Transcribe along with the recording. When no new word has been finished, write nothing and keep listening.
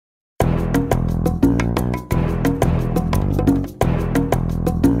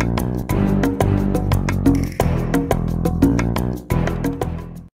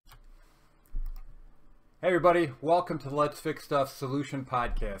everybody, welcome to the Let's Fix Stuff Solution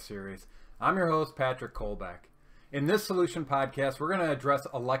Podcast Series. I'm your host, Patrick Kolbeck. In this Solution Podcast, we're going to address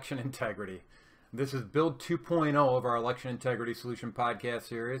election integrity. This is Build 2.0 of our Election Integrity Solution Podcast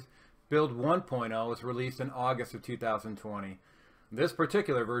Series. Build 1.0 was released in August of 2020. This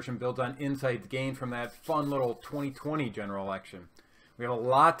particular version builds on insights gained from that fun little 2020 general election. We have a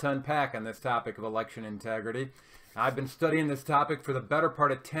lot to unpack on this topic of election integrity. I've been studying this topic for the better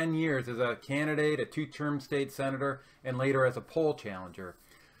part of 10 years as a candidate, a two-term state senator, and later as a poll challenger.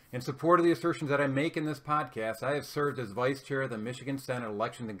 In support of the assertions that I make in this podcast, I have served as vice chair of the Michigan Senate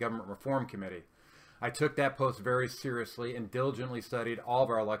Elections and Government Reform Committee. I took that post very seriously and diligently studied all of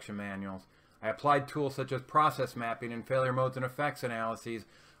our election manuals. I applied tools such as process mapping and failure modes and effects analyses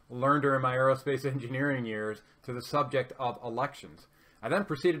learned during my aerospace engineering years to the subject of elections. I then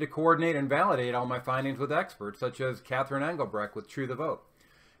proceeded to coordinate and validate all my findings with experts such as Catherine Engelbrecht with True the Vote.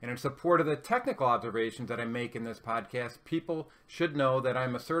 And in support of the technical observations that I make in this podcast, people should know that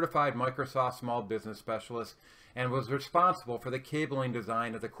I'm a certified Microsoft Small Business Specialist and was responsible for the cabling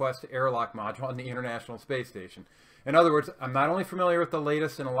design of the Quest airlock module on the International Space Station. In other words, I'm not only familiar with the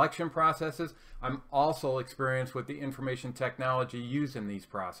latest in election processes, I'm also experienced with the information technology used in these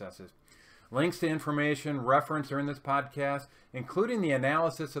processes. Links to information referenced are in this podcast, including the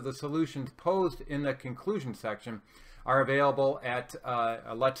analysis of the solutions posed in the conclusion section, are available at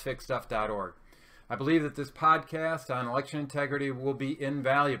letsfixstuff.org. I believe that this podcast on election integrity will be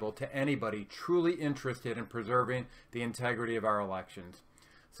invaluable to anybody truly interested in preserving the integrity of our elections.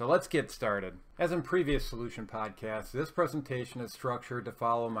 So let's get started. As in previous solution podcasts, this presentation is structured to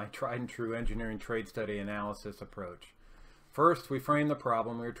follow my tried and true engineering trade study analysis approach. First, we frame the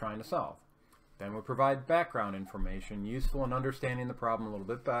problem we are trying to solve. Then we provide background information useful in understanding the problem a little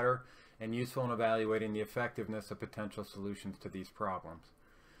bit better and useful in evaluating the effectiveness of potential solutions to these problems.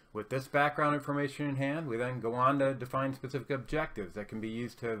 With this background information in hand, we then go on to define specific objectives that can be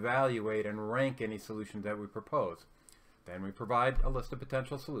used to evaluate and rank any solutions that we propose. Then we provide a list of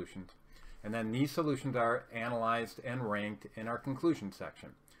potential solutions. And then these solutions are analyzed and ranked in our conclusion section.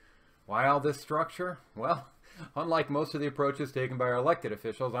 Why all this structure? Well, unlike most of the approaches taken by our elected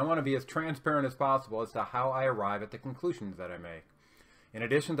officials, I want to be as transparent as possible as to how I arrive at the conclusions that I make. In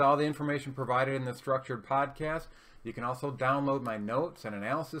addition to all the information provided in this structured podcast, you can also download my notes and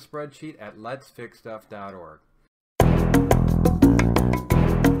analysis spreadsheet at letsfixstuff.org.